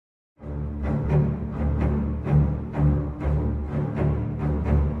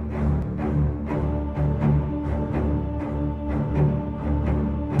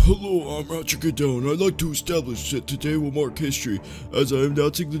Hello, I'm Roger Goodell, and I'd like to establish that today will mark history, as I am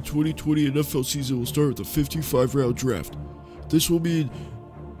announcing the 2020 NFL season will start with a 55-round draft. This will mean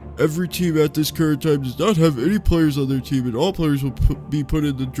every team at this current time does not have any players on their team, and all players will be put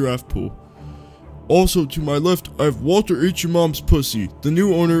in the draft pool. Also, to my left, I have Walter Achyamomspusi, the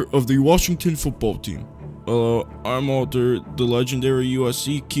new owner of the Washington football team. Hello, I'm Walter, the legendary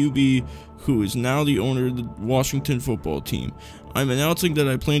USC QB, who is now the owner of the Washington football team. I'm announcing that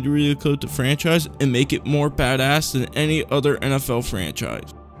I plan to relocate the franchise and make it more badass than any other NFL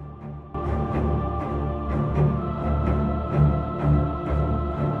franchise.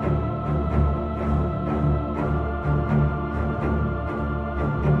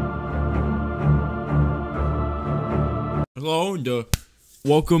 Hello, and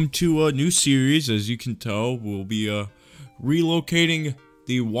welcome to a new series. As you can tell, we'll be relocating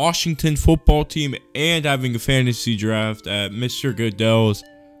the Washington football team and having a fantasy draft at Mr. Goodell's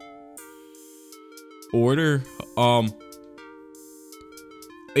order.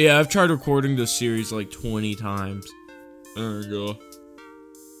 Yeah, I've tried recording this series like 20 times. There we go.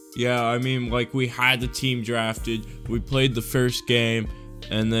 Yeah, I mean, like, we had the team drafted, we played the first game,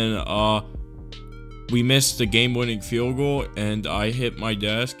 and then we missed the game-winning field goal, and I hit my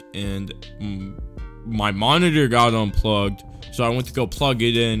desk, and my monitor got unplugged. So I went to go plug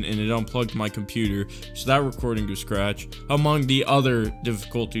it in, and it unplugged my computer. So that recording was scratched, among the other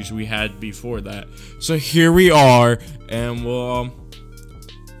difficulties we had before that. So here we are, and we'll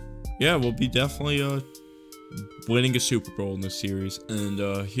be definitely winning a Super Bowl in this series.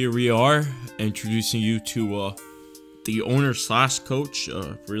 And here we are, introducing you to the owner slash coach,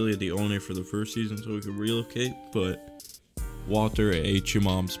 really the owner for the first season, so we could relocate. But Walter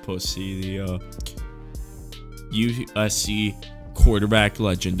Achyamomspusi, the USC quarterback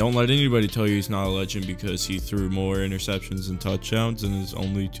legend. Don't let anybody tell you he's not a legend, because he threw more interceptions and touchdowns in his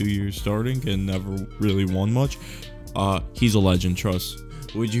only 2 years starting and never really won much. He's a legend, trust.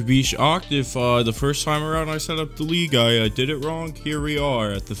 Would you be shocked if the first time around I set up the league I did it wrong? Here we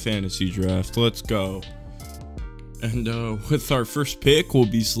are at the fantasy draft. Let's go. And with our first pick, we'll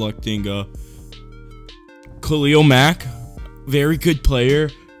be selecting Khalil Mack. Very good player.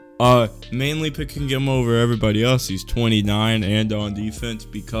 Mainly picking him over everybody else. He's 29 and on defense,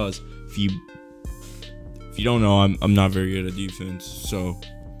 because if you don't know, I'm not very good at defense. So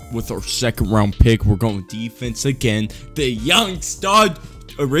with our second round pick, we're going with defense again. The young stud,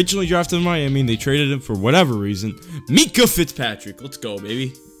 originally drafted in Miami, they traded him for whatever reason. Minkah Fitzpatrick. Let's go,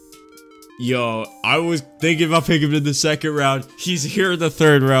 baby. Yo, I was thinking about picking him in the second round. He's here in the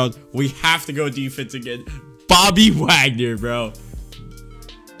third round. We have to go defense again. Bobby Wagner, bro.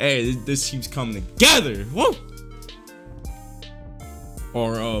 Hey, this team's coming together. Whoa!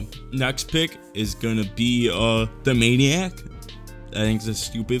 Our next pick is gonna be the Maniac. I think it's a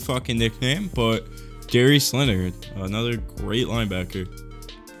stupid fucking nickname, but Darius Leonard, another great linebacker.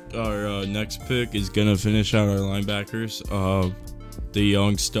 Our next pick is gonna finish out our linebackers. The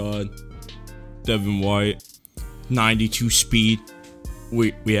young stud, Devin White, 92 speed.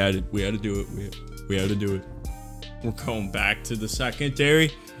 We had to do it. We had to do it. We're going back to the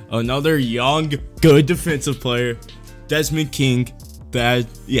secondary. Another young, good defensive player, Desmond King. I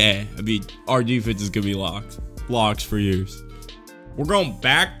mean, our defense is gonna be locked for years. We're going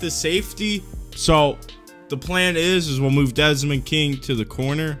back to safety. So the plan is we'll move Desmond King to the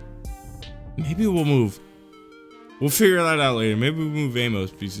corner. Maybe we'll figure that out later. Maybe we'll move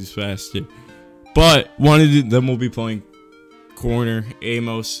Amos because he's faster. But one of them will be playing corner.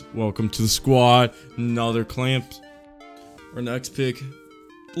 Amos, welcome to the squad. Another clamp. Our next pick,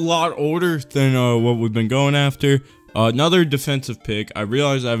 a lot older than what we've been going after. Another defensive pick. I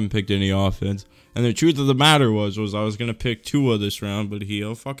realized I haven't picked any offense, and the truth of the matter was I was gonna pick Tua this round, but he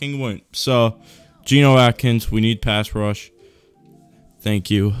fucking went. So Geno Atkins, we need pass rush. Thank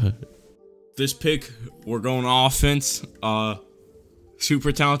you. This pick, we're going offense.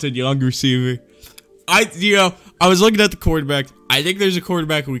 Super talented young receiver. I was looking at the quarterback. I think there's a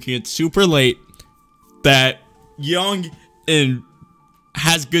quarterback we can get super late that young and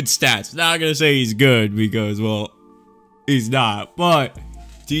has good stats. Not gonna say he's good, because, well, he's not. But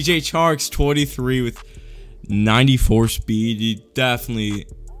DJ Chark's 23 with 94 speed. He definitely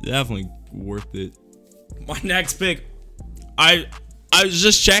worth it. My next pick, I was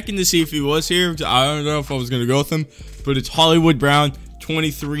just checking to see if he was here. I don't know if I was gonna go with him, but it's Hollywood Brown,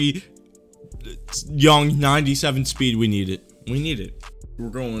 23, young, 97 speed. We need it. We're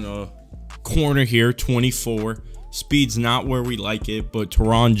going corner here, 24. Speed's not where we like it, but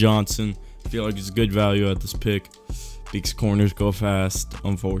Teron Johnson, I feel like it's good value at this pick, because corners go fast,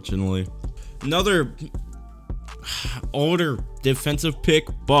 unfortunately. Another older defensive pick,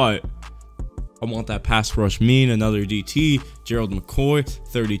 but I want that pass rush mean. Another DT, Gerald McCoy,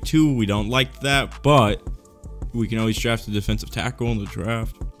 32. We don't like that, but we can always draft a defensive tackle in the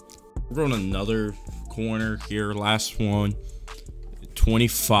draft. We're going another corner here. Last one.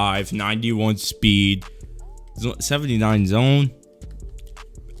 25, 91 speed, 79 zone.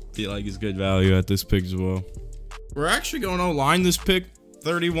 Feel like it's good value at this pick as well. We're actually going to line this pick.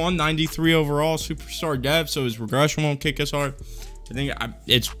 31, 93 overall, superstar depth, so his regression won't kick us hard. I think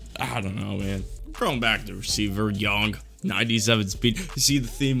I don't know, man. Going back to receiver, young, 97 speed. You see the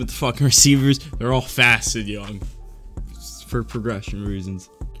theme with the fucking receivers? They're all fast and young for progression reasons.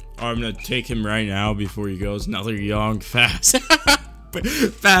 I'm going to take him right now before he goes. Another young, fast.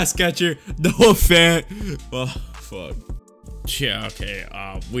 Fast catcher, no Fant. Well, fuck. Yeah, okay.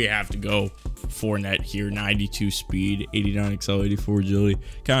 We have to go Fournette here. 92 speed, 89 XL, 84 agility.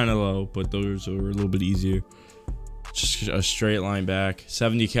 Kind of low, but those are a little bit easier. Just a straight line back.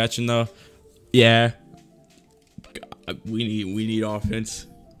 70 catching though. Yeah. We need offense.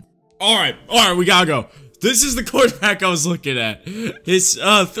 All right, we gotta go. This is the quarterback I was looking at. His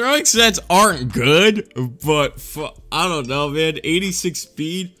throwing stats aren't good, but I don't know, man. 86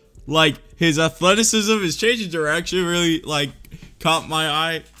 speed, like his athleticism, his change of direction really like caught my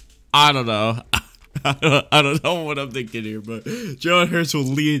eye. I don't know. I don't know what I'm thinking here, but Jalen Hurts will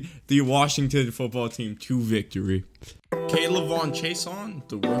lead the Washington football team to victory. Caleb Chason,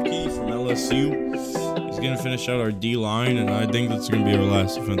 the rookie from LSU, he's gonna finish out our D line, and I think that's gonna be our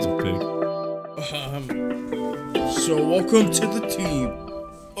last defensive pick. So welcome to the team.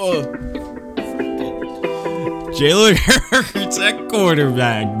 Jalen Hurts at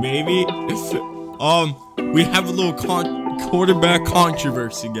quarterback, baby. We have a little quarterback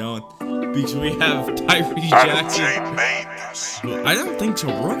controversy going because we have Tyree Jackson. I don't think it's a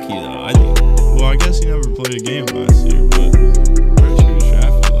rookie though. I guess he never played a game last year, but I'm sure he was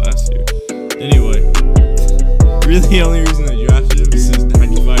drafted last year. Anyway, really the only reason I drafted him is his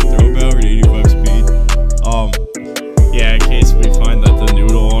 95 throw power and 85 speed. Yeah, in case we find that the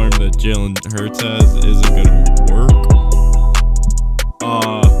noodle arm that Jalen Hurts has isn't gonna work.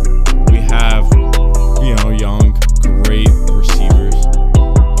 We have, young, great receivers.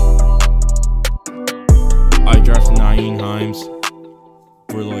 I drafted Nyheim Hines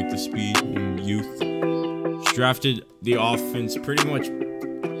for like the speed and youth. Drafted the offense pretty much,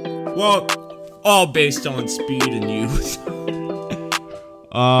 well, all based on speed and youth.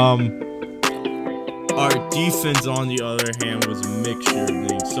 Our defense, on the other hand, was a mixture of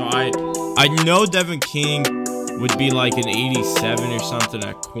things. So I know Devin King would be like an 87 or something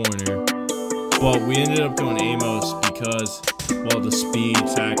at corner, but we ended up going Amos because, well, the speed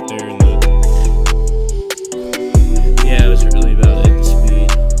factor and it was really about it. The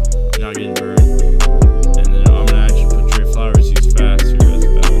speed, I'm not getting burned. And then I'm gonna actually put Trey Flowers. He's faster as a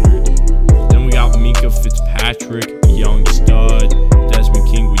boundary. Then we got Mika Fitzpatrick, young stud. Desmond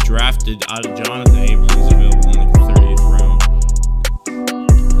King, we drafted out of Jonathan Abrams, available in like the 30th round.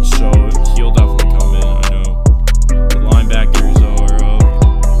 So he'll definitely come in, I know. The linebackers are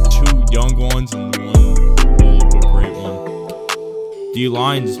two young ones and one old but great one.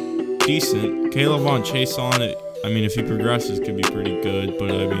 D-line's decent. Caleb Chason, I mean, if he progresses, could be pretty good.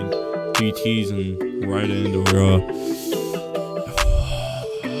 But I mean, DTs and right end or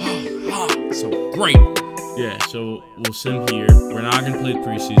so great. Yeah, so we'll sim here. We're not going to play the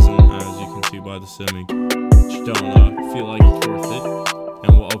preseason, as you can see by the simming. Just don't feel like it's worth it.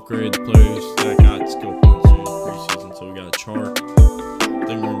 And we'll upgrade the players that got skill points in the preseason. So we got a chart.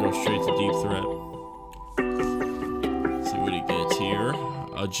 Then we're going to go straight to deep threat. Let's see what he gets here.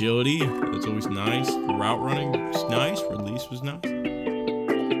 Agility, that's always nice. Route running was nice. Release was nice.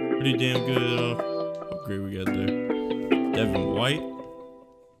 Pretty damn good upgrade we got there. Devin White.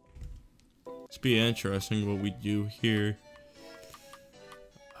 It's be interesting what we do here.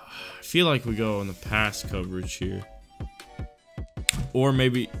 I feel like we go on the pass coverage here. Or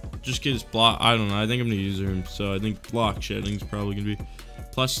maybe just get his block. I don't know. I think I'm going to use him. So I think block shedding is probably going to be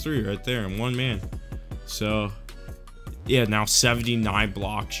 +3 right there in one man. So, yeah, now 79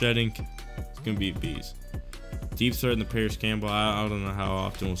 block shedding. It's going to be bees. Deep threat in the Paris Campbell. I don't know how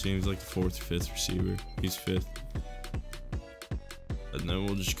often we'll see him. He's like the 4th or 5th receiver. He's 5th. And then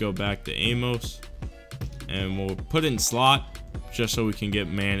we'll just go back to Amos. And we'll put it in slot just so we can get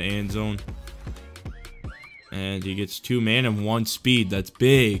man and zone. And he gets 2 man and 1 speed. That's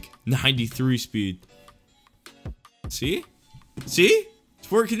big. 93 speed. See? See? It's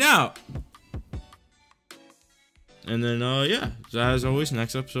working out. And then, yeah. So as always,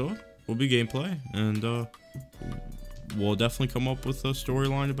 next episode will be gameplay. And we'll definitely come up with a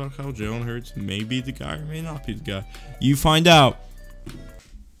storyline about how Jalen Hurts may be the guy or may not be the guy. You find out.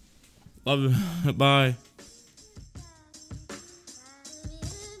 Love you. Bye.